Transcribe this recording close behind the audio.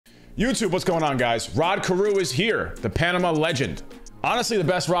YouTube, what's going on, guys? Rod Carew is here, the Panama legend. Honestly, the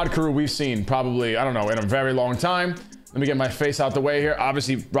best Rod Carew we've seen probably, I don't know, in a very long time. Let me get my face out the way here.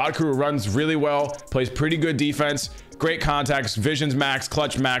 Obviously, Rod Carew runs really well, plays pretty good defense, great contacts, visions max,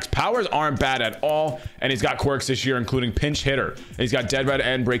 clutch max, powers aren't bad at all, and he's got quirks this year, including pinch hitter. And he's got dead red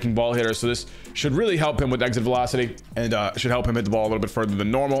and breaking ball hitter, so this should really help him with exit velocity and should help him hit the ball a little bit further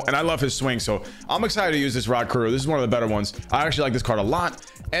than normal. And I love his swing, so I'm excited to use this Rod Carew. This is one of the better ones. I actually like this card a lot.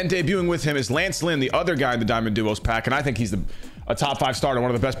 And debuting with him is Lance Lynn, the other guy in the Diamond Duos pack, and I think he's a top 5 starter,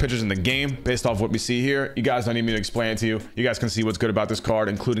 one of the best pitchers in the game based off what we see here. You guys don't need me to explain it to you. You guys can see what's good about this card,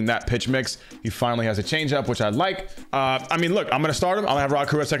 including that pitch mix. He finally has a changeup, which I like. I mean, look, I'm gonna start him. I'm gonna have Rod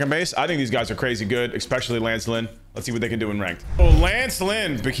Carew at second base. I think these guys are crazy good, especially Lance Lynn. Let's see what they can do in ranked. Oh, Lance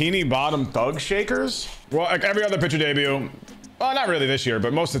Lynn, bikini bottom thug shakers. Well, like every other pitcher debut, well, not really this year,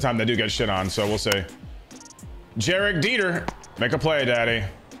 but most of the time they do get shit on, so we'll see. Jarek Dieter, make a play, daddy.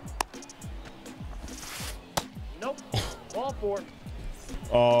 Nope. Ball 4.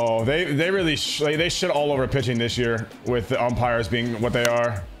 Oh, they really they shit all over pitching this year with the umpires being what they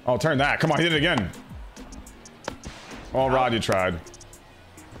are. Oh, turn that. Come on, he did it again. Oh, Rod, you tried.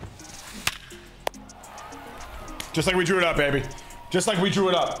 Just like we drew it up, baby. Just like we drew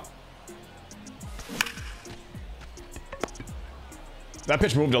it up. That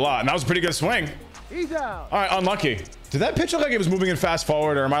pitch moved a lot, and that was a pretty good swing. He's out. All right, unlucky. Did that pitch look like it was moving in fast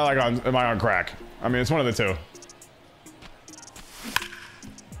forward, or am I on crack? I mean, it's one of the two.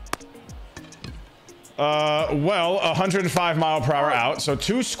 Well, 105 mile per hour out, so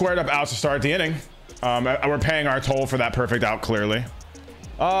 2 squared up outs to start the inning. We're paying our toll for that perfect out, clearly.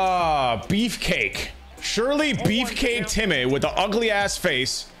 Beefcake. Surely Beefcake Timmy with the ugly ass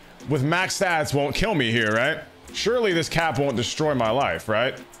face with max stats won't kill me here, right? Surely this cap won't destroy my life,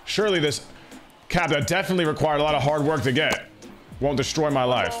 right? Surely this cap that definitely required a lot of hard work to get won't destroy my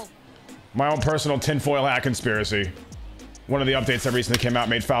life. My own personal tinfoil hat conspiracy. One of the updates that recently came out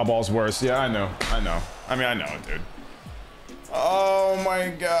made foul balls worse. Yeah, I know. I mean, I know it, dude. Oh my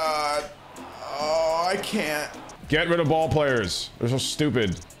God. Oh, I can't. Get rid of ball players. They're so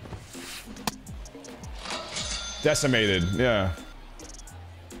stupid. Decimated, yeah.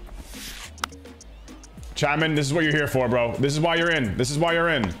 Chapman, this is what you're here for, bro. This is why you're in. This is why you're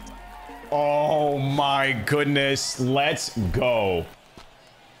in. Oh my goodness. Let's go.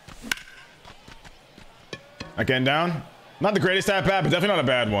 Again, down. Not the greatest at bat, but definitely not a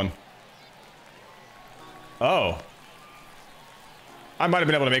bad one. Oh. I might have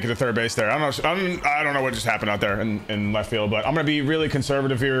been able to make it to third base there. I don't know what just happened out there in left field, but I'm going to be really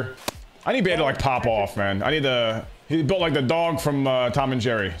conservative here. I need Beta to like pop off, man. I need the... He built like the dog from Tom and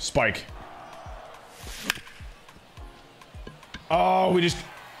Jerry. Spike. Oh, we just...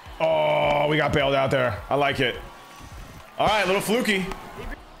 Oh, we got bailed out there. I like it. All right, a little fluky.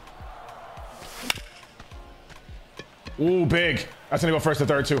 Ooh, big. That's gonna go first to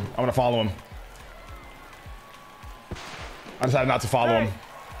third too. I'm gonna follow him. I decided not to follow him.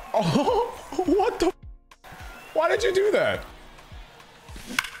 Oh, what the? Why did you do that?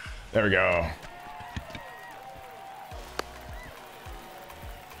 There we go.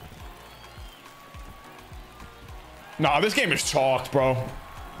 Nah, this game is chalked, bro.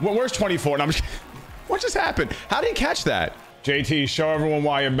 Where's 24? No, what just happened? How did he catch that? JT, show everyone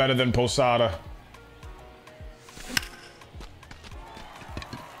why you're better than Posada.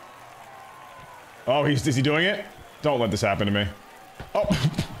 Oh, is he doing it? Don't let this happen to me. Oh.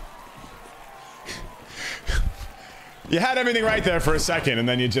 You had everything right there for a second, and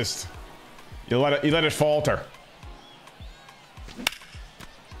then you let it falter.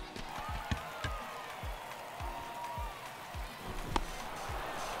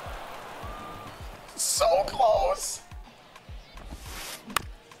 So close.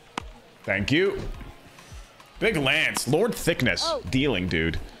 Thank you. Big Lance, Lord Thickness, dealing,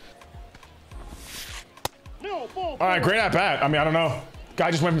 dude. All right, great at bat. I mean, I don't know.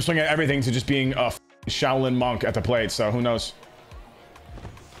 Guy just went from swinging at everything to just being a Shaolin monk at the plate, so who knows?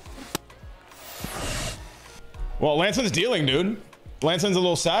 Well, Lanson's dealing, dude. Lanson's a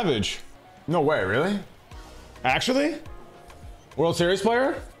little savage. No way, really? Actually? World Series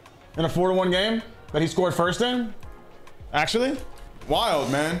player? In a 4-1 game that he scored first in? Actually?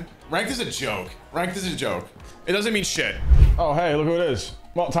 Wild, man. Ranked is a joke. Ranked is a joke. It doesn't mean shit. Oh, hey, look who it is.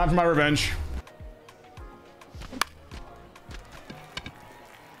 Well, time for my revenge.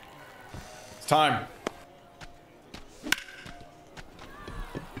 Time.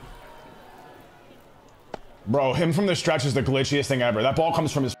 Bro, him from the stretch is the glitchiest thing ever. That ball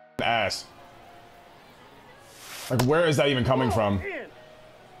comes from his ass. Like, where is that even coming from?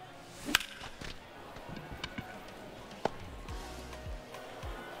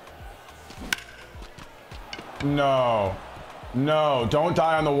 No. No, don't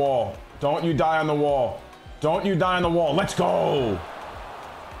die on the wall. Don't you die on the wall. Don't you die on the wall. Let's go.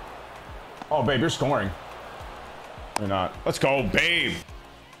 Oh, babe, you're scoring. You're not. Let's go, babe.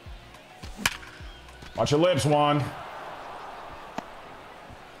 Watch your lips, Juan.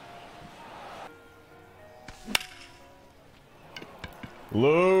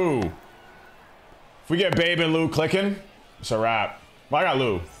 Lou. If we get Babe and Lou clicking, it's a wrap. Well, I got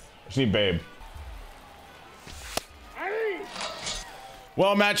Lou. Just need Babe.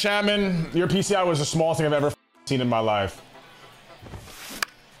 Well, Matt Chapman, your PCI was the smallest thing I've ever seen in my life.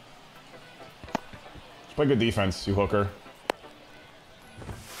 Play good defense, you hooker.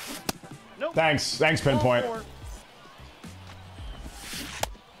 Nope. Thanks. Thanks, Pinpoint.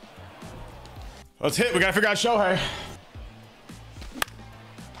 Let's hit. We gotta figure out Shohei.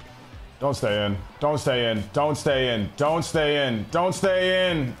 Don't stay in. Don't stay in. Don't stay in. Don't stay in. Don't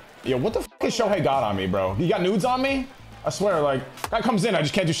stay in. Yo, what the f has Shohei got on me, bro? You got nudes on me? I swear, like, guy comes in, I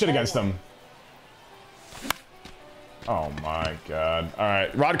just can't do shit against him. Oh my god.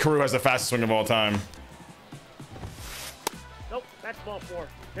 Alright, Rod Carew has the fastest swing of all time. Nope, that's ball 4.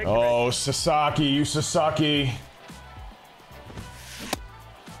 Oh, Sasaki, you Sasaki.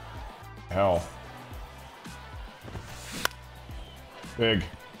 Hell. Big.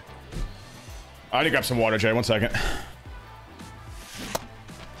 I need to grab some water, Jay. 1 second.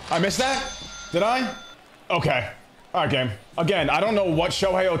 I missed that? Did I? Okay. All right, game. Again, I don't know what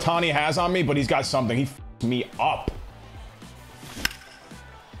Shohei Ohtani has on me, but he's got something. He f***ed me up.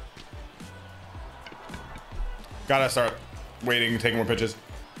 Gotta start waiting, taking more pitches.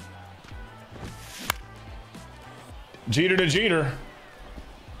 Jeter to Jeter.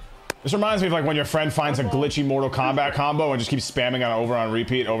 This reminds me of like when your friend finds a glitchy Mortal Kombat combo and just keeps spamming on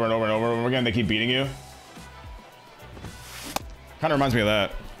repeat over and over and over again. They keep beating you. Kind of reminds me of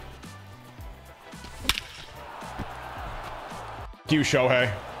that. F*** you,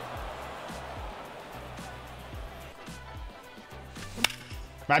 Shohei.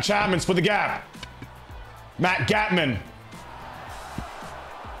 Matt Chapman, split the gap. Matt Gatman.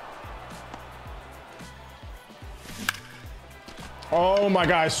 Oh my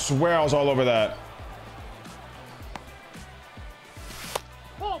god, I swear I was all over that.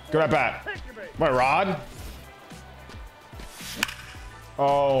 Good at bat. Wait, Rod?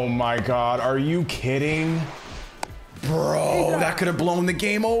 Oh my god, are you kidding? Bro, that could have blown the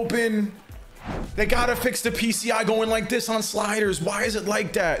game open. They gotta fix the PCI going like this on sliders. Why is it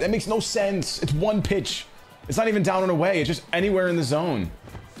like that? That makes no sense. It's one pitch. It's not even down and away. It's just anywhere in the zone.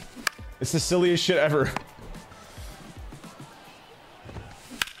 It's the silliest shit ever.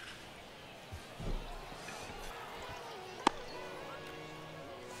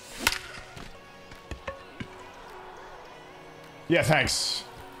 Yeah, thanks.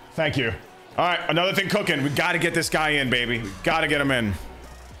 Thank you. All right, another thing cooking. We got to get this guy in, baby. We got to get him in.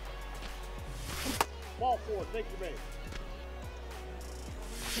 Ball 4, take your base.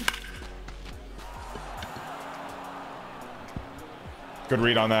 Good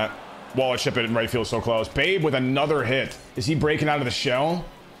read on that. Wallet chip it in right field so close. Babe with another hit. Is he breaking out of the shell?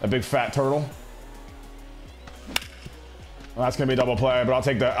 A big fat turtle. Well, that's gonna be a double play, but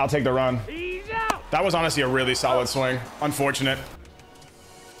I'll take the run. He's out. That was honestly a really solid swing. Unfortunate.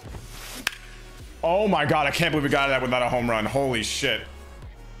 Oh my god, I can't believe we got that without a home run. Holy shit.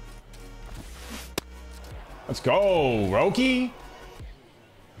 Let's go, Roki.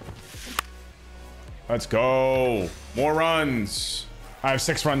 Let's go. More runs. I have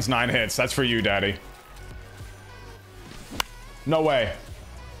 6 runs, 9 hits. That's for you, daddy. No way.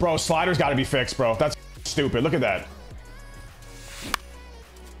 Bro, sliders gotta be fixed, bro. That's stupid. Look at that.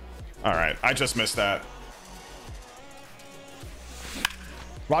 All right, I just missed that.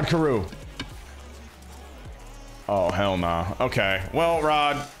 Rod Carew. Oh, hell no. Okay, well,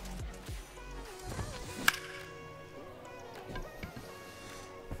 Rod.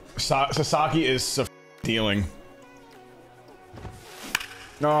 Sasaki is dealing.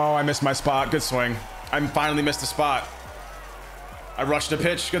 No, I missed my spot. Good swing. I finally missed a spot. I rushed a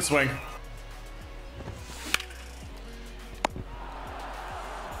pitch. Good swing.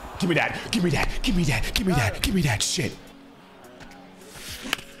 Give me that. Give me that. Give me that. Give me that. Give me that shit.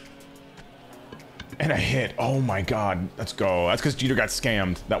 And a hit. Oh my god. Let's go. That's because Jeter got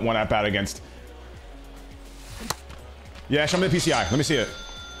scammed. That one at bat against. Yeah, show me the PCI. Let me see it.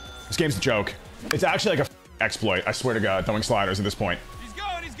 This game's a joke. It's actually like a exploit. I swear to god, throwing sliders at this point. He's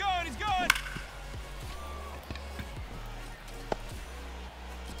going. He's going. He's going.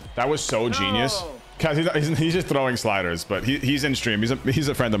 That was so genius. Cause he's just throwing sliders, but he's in stream. He's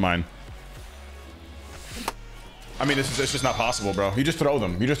a friend of mine. I mean, it's just not possible, bro. You just throw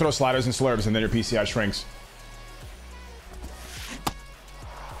them. You just throw sliders and slurps, and then your PCI shrinks.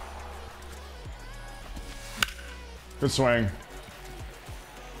 Good swing.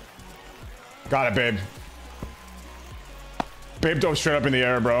 Got it, babe. Babe dove straight up in the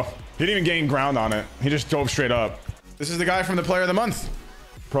air, bro. He didn't even gain ground on it. He just dove straight up. This is the guy from the Player of the Month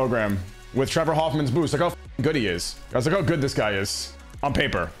program with Trevor Hoffman's boost. Look how good he is. Guys, look how good this guy is on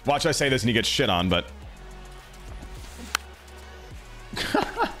paper. Watch I say this and he gets shit on, but...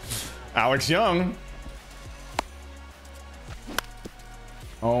 Alex Young.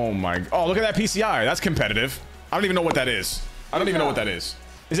 Oh my... Oh, look at that PCI. That's competitive. I don't even know what that is. I don't even know what that is.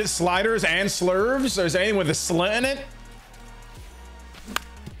 Is it sliders and slurves? Or is there anything with a slit in it?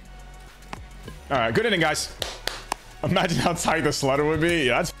 All right, good inning, guys. Imagine how tight the slider would be.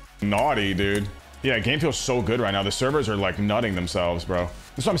 Yeah, that's naughty, dude. Yeah, game feels so good right now. The servers are like nutting themselves, bro.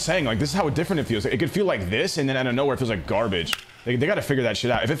 That's what I'm saying. Like, this is how different it feels. It could feel like this, and then out of nowhere, it feels like garbage. They got to figure that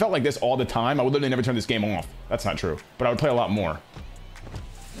shit out. If it felt like this all the time, I would literally never turn this game off. That's not true. But I would play a lot more.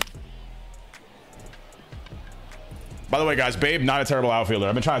 By the way, guys, Babe, not a terrible outfielder.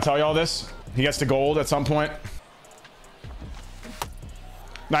 I've been trying to tell y'all this. He gets to gold at some point.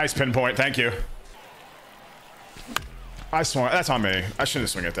 Nice pinpoint. Thank you. I swung. That's on me. I shouldn't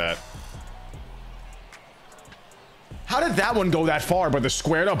swing at that. How did that one go that far, but the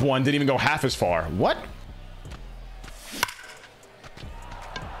squared up one didn't even go half as far? What?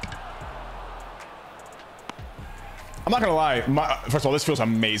 I'm not gonna lie. First of all, this feels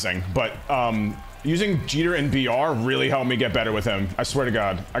amazing, but using Jeter and BR really helped me get better with him. I swear to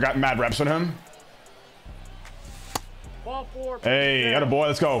God. I got mad reps on him. Ball 4. Hey, attaboy,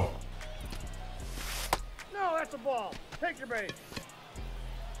 let's go. No, that's a ball. Take your base.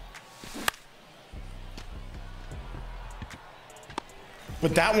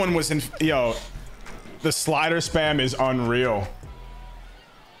 But that one was in, yo, the slider spam is unreal.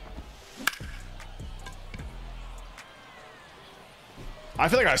 I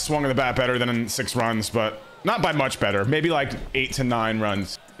feel like I swung at the bat better than in 6 runs, but not by much better. Maybe like 8 to 9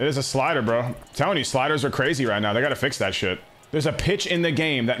 runs. It is a slider, bro. I'm telling you, sliders are crazy right now. They got to fix that shit. There's a pitch in the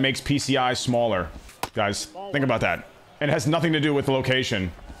game that makes PCI smaller. Guys, think about that. And it has nothing to do with the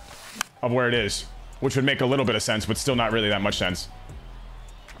location of where it is, which would make a little bit of sense, but still not really that much sense.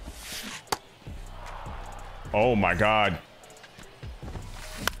 Oh my God.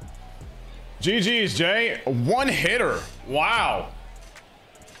 GG's, Jay. 1 hitter. Wow.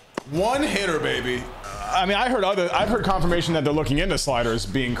 1 hitter, baby. I mean, I've heard confirmation that they're looking into sliders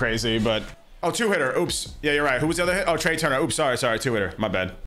being crazy, but... Oh, 2 hitter. Oops. Yeah, you're right. Who was the other hit? Oh, Trey Turner. Oops, sorry. 2 hitter. My bad.